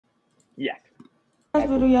Yes.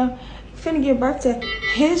 Hospital, y'all. Finna give birth to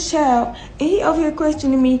his child. And he over here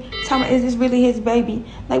questioning me, talking about, is this really his baby?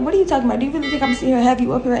 Like, what are you talking about? Do you really think I'm sitting here have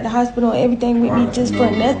you up here at the hospital and everything with me just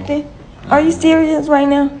for nothing? Are you serious right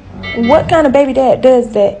now? What kind of baby dad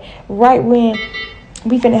does that right when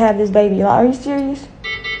we finna have this baby? Like, are you serious?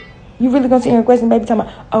 You really gonna sit here and question baby talking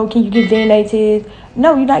about, oh, can you get DNA test?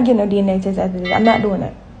 No, you're not getting no DNA test after this. I'm not doing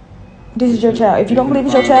that. This is your child. If you don't believe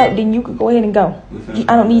it's your child, then you could go ahead and go.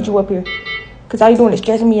 I don't need you up here. Because all you're doing is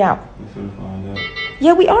stressing me out.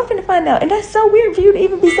 Yeah, we are finna find out. And that's so weird for you to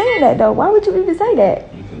even be saying that, though. Why would you even say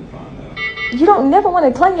that? You don't never want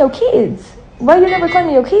to claim your kids. Why you never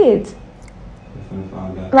claiming your kids?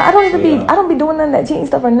 Like, I don't be doing none of that cheating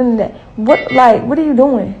stuff or none of that. What are you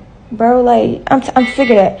doing? Bro, like, I'm sick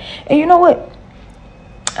of that. And you know what?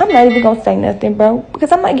 I'm not even gonna say nothing, bro.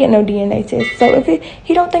 Because I'm not getting no DNA test. So if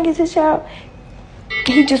he don't think it's his child,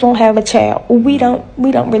 he just won't have a child. We don't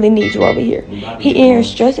really need you over here. He in here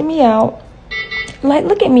stressing me out. Like,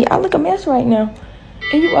 look at me. I look a mess right now.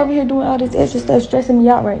 And you over here doing all this extra stuff, stressing me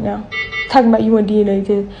out right now. Talking about you want DNA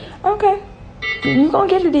test. Okay. You gonna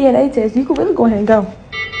get a DNA test. You can really go ahead and go.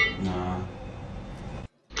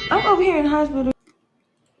 I'm over here in the hospital.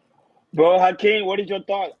 Bro, Hakeem, what is your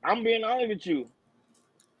thought? I'm being honest with you.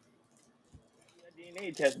 A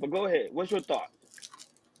DNA test, but go ahead. What's your thought?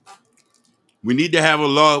 We need to have a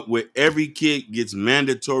law where every kid gets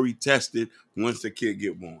mandatory tested once the kid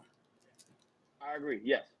get born. I agree.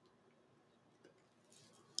 Yes.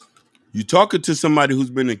 You talking to somebody who's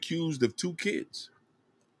been accused of 2 kids.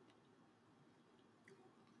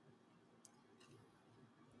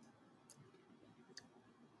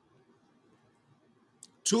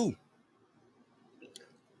 Two.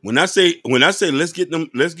 When I say let's get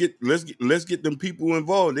them people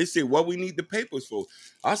involved, they say what we need the papers for.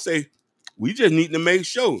 I say we just need to make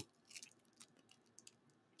sure.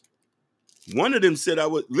 One of them said I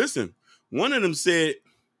would listen. One of them said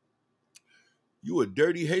you a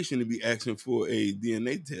dirty Haitian to be asking for a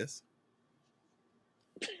DNA test.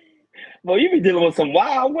 Bro, you be dealing with some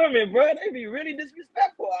wild women, bro. They be really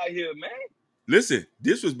disrespectful out here, man. Listen,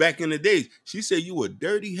 this was back in the days. She said you a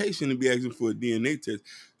dirty Haitian to be asking for a DNA test.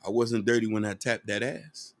 I wasn't dirty when I tapped that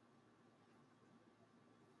ass.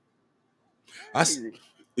 I Crazy.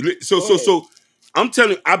 so Go so ahead. so I'm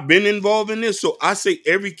telling you, I've been involved in this. So I say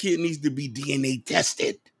every kid needs to be DNA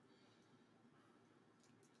tested.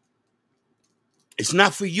 It's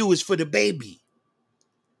not for you, it's for the baby.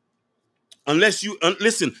 Unless you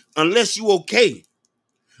listen, unless you okay.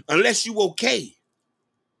 Unless you okay.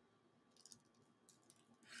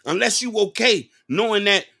 Unless you okay, knowing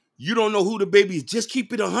that you don't know who the baby is. Just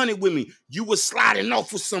keep it 100 with me. You were sliding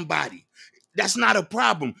off with somebody. That's not a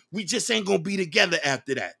problem. We just ain't gonna be together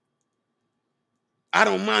after that. I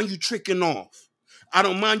don't mind you tricking off. I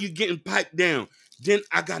don't mind you getting piped down. Then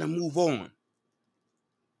I gotta move on.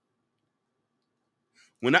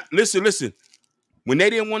 When I listen, when they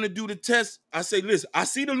didn't want to do the test, I say, listen, I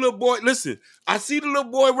see the little boy. Listen, I see the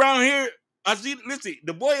little boy around here. Listen,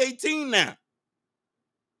 the boy 18 now.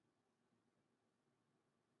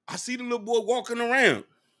 I see the little boy walking around.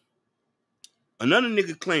 Another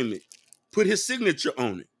nigga claimed it, put his signature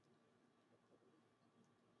on it.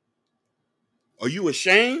 Are you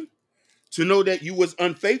ashamed to know that you was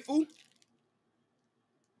unfaithful?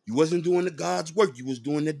 You wasn't doing the God's work. You was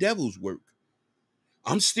doing the devil's work.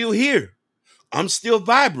 I'm still here. I'm still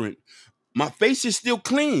vibrant. My face is still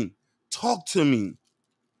clean. Talk to me.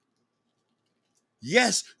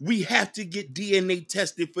 Yes, we have to get DNA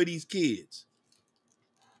tested for these kids.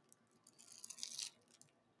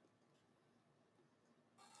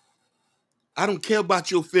 I don't care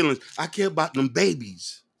about your feelings. I care about them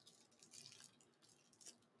babies.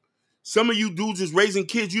 Some of you dudes is raising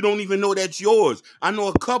kids, you don't even know that's yours. I know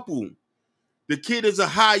a couple. The kid is a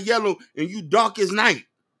high yellow and you dark as night.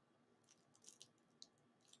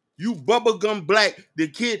 You bubblegum black, the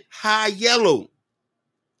kid high yellow.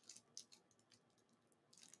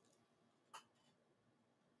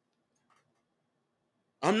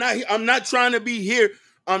 I'm not trying to be here.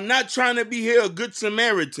 I'm not trying to be here a good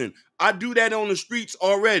Samaritan. I do that on the streets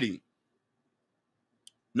already.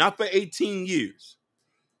 Not for 18 years.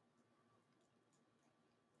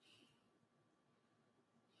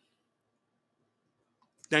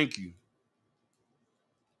 Thank you.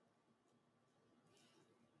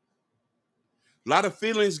 A lot of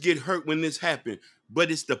feelings get hurt when this happens, but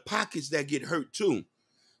it's the pockets that get hurt too.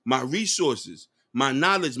 My resources, my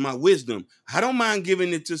knowledge, my wisdom. I don't mind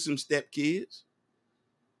giving it to some step kids,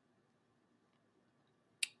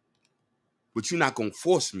 but you're not gonna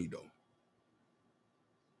force me though.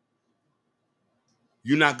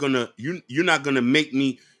 You're not gonna make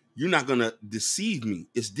me. You're not gonna deceive me.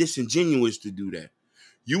 It's disingenuous to do that.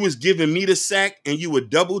 You was giving me the sack and you were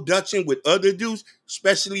double dutching with other dudes,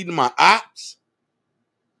 especially my ops.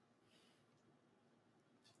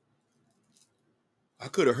 I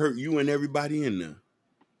could have hurt you and everybody in there.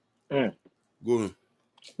 Mm. Go on.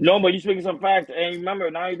 No, but you speaking some facts. And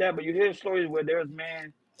remember, not only that, but you hear stories where there's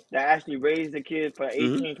men that actually raised the kid for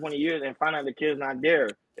Mm-hmm. 18, 20 years and find out the kid's not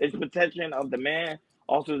there. It's protection of the man,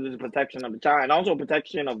 also there's protection of the child, and also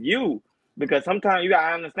protection of you. Because sometimes you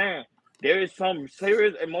gotta understand there is some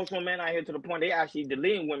serious emotional men out here to the point they actually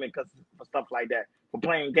deleting women because for stuff like that, for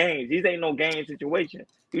playing games. These ain't no game situation.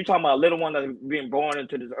 You talking about a little one that's being born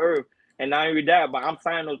into this earth, and not only that, but I'm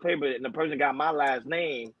signing those papers and the person got my last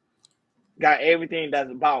name, got everything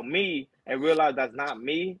that's about me, and realize that's not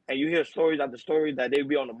me. And you hear stories after stories that they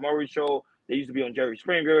be on the Murray Show, they used to be on Jerry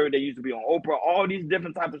Springer, they used to be on Oprah, all these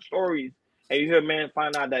different types of stories. And you hear men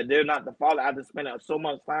find out that they're not the father after spending so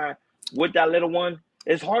much time with that little one.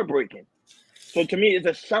 It's heartbreaking. So to me, it's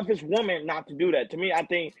a selfish woman not to do that. To me, I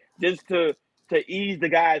think just to ease the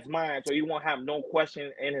guy's mind, so he won't have no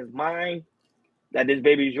question in his mind that this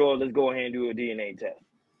baby is yours. Let's go ahead and do a DNA test.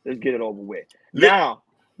 Let's get it over with. Now,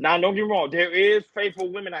 don't get me wrong. There is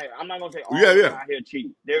faithful women out here. I'm not gonna say all Yeah, women yeah. out here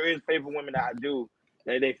cheat. There is faithful women that I do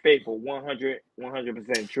that they faithful,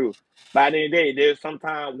 100% true. But at the end of the day, there's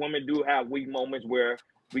sometimes women do have weak moments where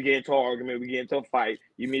we get into an argument, we get into a fight.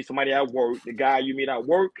 You meet somebody at work. The guy you meet at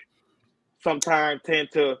work sometimes tend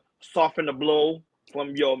to soften the blow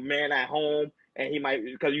from your man at home, and he might,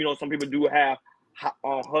 because you know some people do have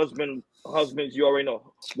husbands. You already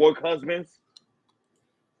know, work husbands.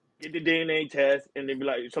 Get the DNA test, and they be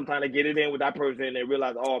like, sometimes they get it in with that person, and they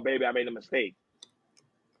realize, oh baby, I made a mistake.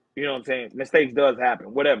 You know what I'm saying? Mistakes does happen,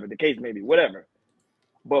 whatever the case may be, whatever.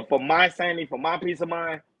 But for my sanity, for my peace of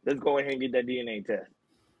mind, let's go ahead and get that DNA test.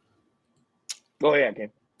 Go ahead,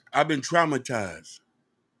 Kim. I've been traumatized.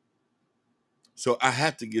 So I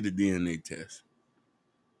have to get a DNA test.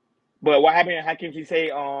 But what happened? How can she say,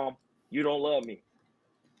 you don't love me?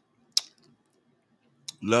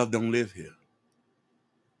 Love don't live here.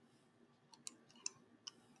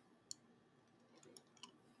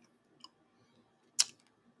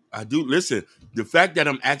 I do. Listen, the fact that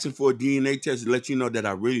I'm asking for a DNA test to let you know that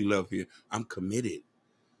I really love here, I'm committed.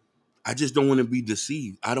 I just don't want to be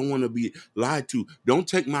deceived. I don't want to be lied to. Don't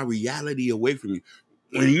take my reality away from me.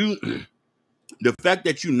 When you, the fact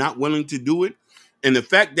that you're not willing to do it, and the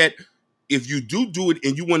fact that if you do it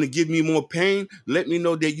and you want to give me more pain, let me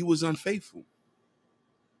know that you was unfaithful.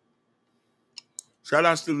 Shout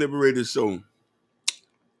outs to Liberated Soul.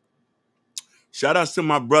 Shout outs to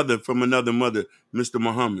my brother from another mother, Mr.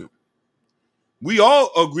 Muhammad. We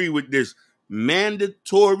all agree with this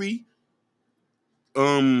mandatory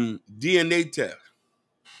DNA test.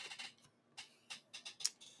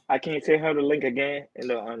 I can't send her the link again in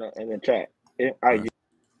the chat.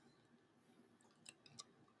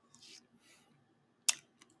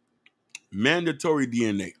 Mandatory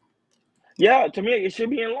DNA. Yeah, to me it should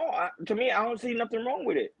be in law. To me, I don't see nothing wrong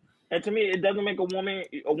with it. And to me, it doesn't make a woman.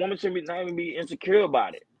 A woman should be not even be insecure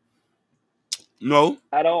about it No,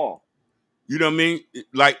 at all. you know what I mean?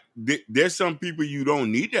 Like there's some people you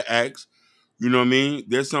don't need to ask. You know what I mean?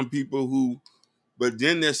 There's some people who, but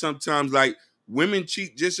then there's sometimes like women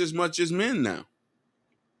cheat just as much as men now.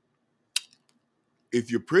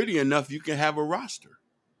 If you're pretty enough, you can have a roster.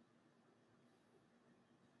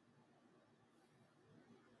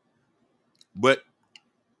 But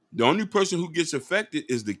the only person who gets affected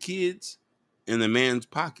is the kids and the man's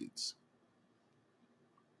pockets.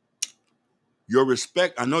 Your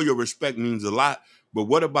respect, I know your respect means a lot, but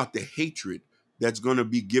what about the hatred that's going to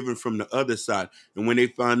be given from the other side? And when they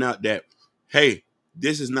find out that, hey,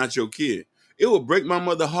 this is not your kid, it will break my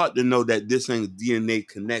mother's heart to know that this ain't DNA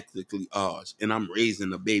connectically ours, and I'm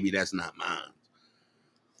raising a baby that's not mine.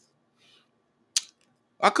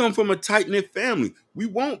 I come from a tight-knit family. We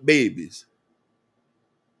want babies.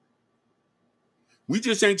 We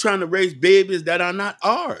just ain't trying to raise babies that are not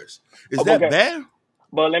ours. Is that Okay, bad?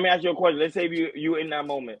 but let me ask you a question. Let's say you in that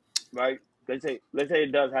moment, right? Let's say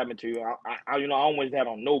it does happen to you. I I don't wish that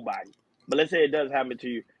on nobody. But let's say it does happen to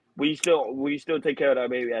you. Will you still take care of that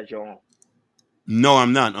baby as your own No,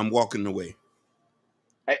 I'm not. I'm walking away.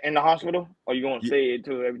 in the hospital, or you gonna stay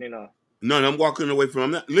until everything else? No, I'm walking away from.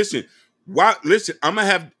 I'm not. Listen, why? Listen, I'm gonna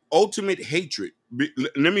have ultimate hatred.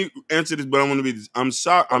 Let me answer this, but I want to be this. I'm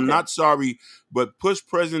sorry. I'm Okay. not sorry, but Push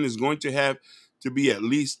President is going to have to be at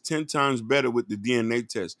least 10 times better with the DNA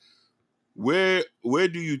test. Where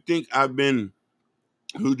do you think I've been?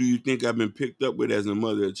 Who do you think I've been picked up with as a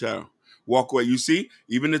mother of child? Walk away. You see,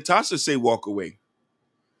 even Natasha say walk away.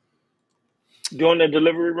 During the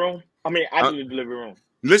delivery room? I mean, after the delivery room.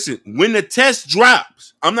 Listen, when the test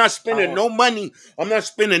drops, I'm not spending no money. I'm not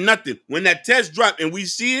spending nothing. When that test drops and we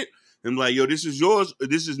see it, I'm like, yo, this is yours.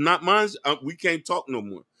 This is not mine. We can't talk no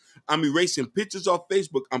more. I'm erasing pictures off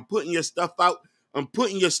Facebook. I'm putting your stuff out. I'm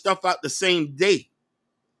putting your stuff out the same day.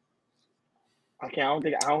 Okay, I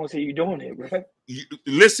don't see you doing it, bro.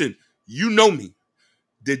 Listen, you know me.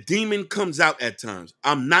 The demon comes out at times.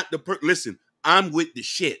 I'm not the listen, I'm with the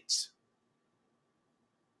shits.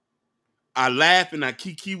 I laugh and I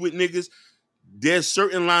kiki with niggas. There's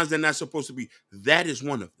certain lines that are not supposed to be. That is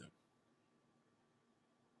one of them.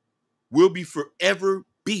 We'll be forever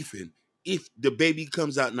beefing if the baby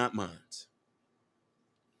comes out not mine.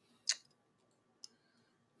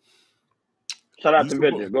 Shout out to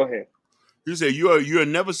Victor. Go ahead. You say you're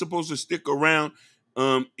never supposed to stick around.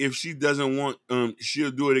 If she doesn't want,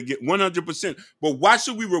 she'll do it again. 100%. But why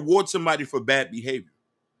should we reward somebody for bad behavior?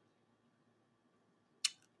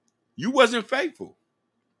 You wasn't faithful.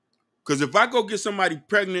 Because if I go get somebody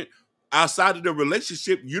pregnant outside of the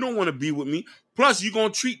relationship, you don't want to be with me. Plus, you're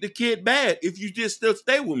going to treat the kid bad if you just still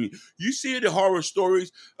stay with me. You see the horror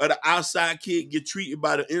stories of the outside kid get treated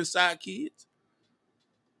by the inside kids?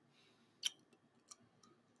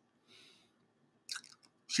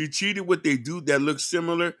 She cheated with a dude that looks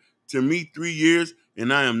similar to me 3 years,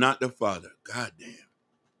 and I am not the father. God damn.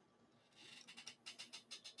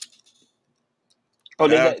 Oh,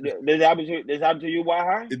 this happened to you,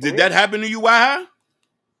 Why? Did that happen to you, Why?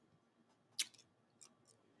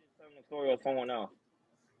 Telling the story of someone else.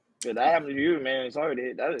 Yeah, that happened to you, man.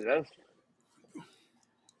 Sorry, that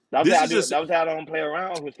was how I don't play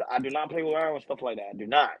around with. I do not play around with stuff like that. I do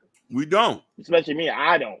not. We don't. Especially me,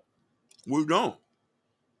 I don't. We don't.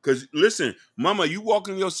 Because listen, Mama, you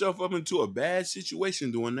walking yourself up into a bad situation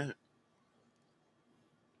doing that.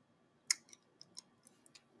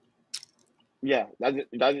 Yeah, that's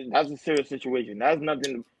a serious situation. That's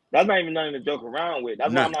nothing. That's not even nothing to joke around with.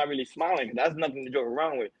 That's why I'm not really smiling. That's nothing to joke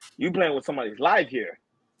around with. You playing with somebody's life here.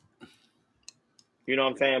 You know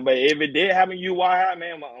what I'm saying? But if it did happen to you, why,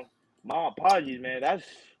 man? My apologies, man. That's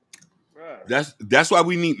why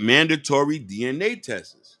we need mandatory DNA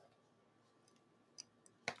tests.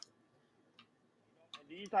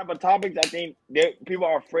 These type of topics, I think people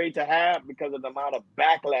are afraid to have because of the amount of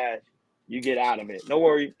backlash you get out of it. No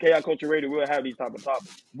worry, Chaos Culture Radio will have these type of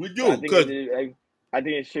topics. We do. I think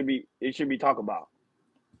it should be talked about.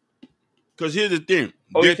 Because here's the thing.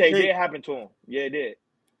 Oh, you say it did happen to him? Yeah, it did.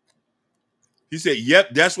 He said,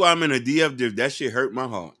 "Yep, that's why I'm in a DF div. That shit hurt my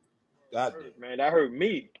heart." God damn. Man, that hurt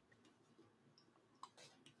me.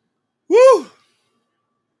 Woo! I'm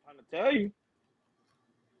trying to tell you,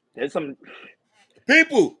 there's some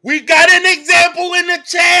people. We got an example in the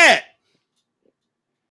chat.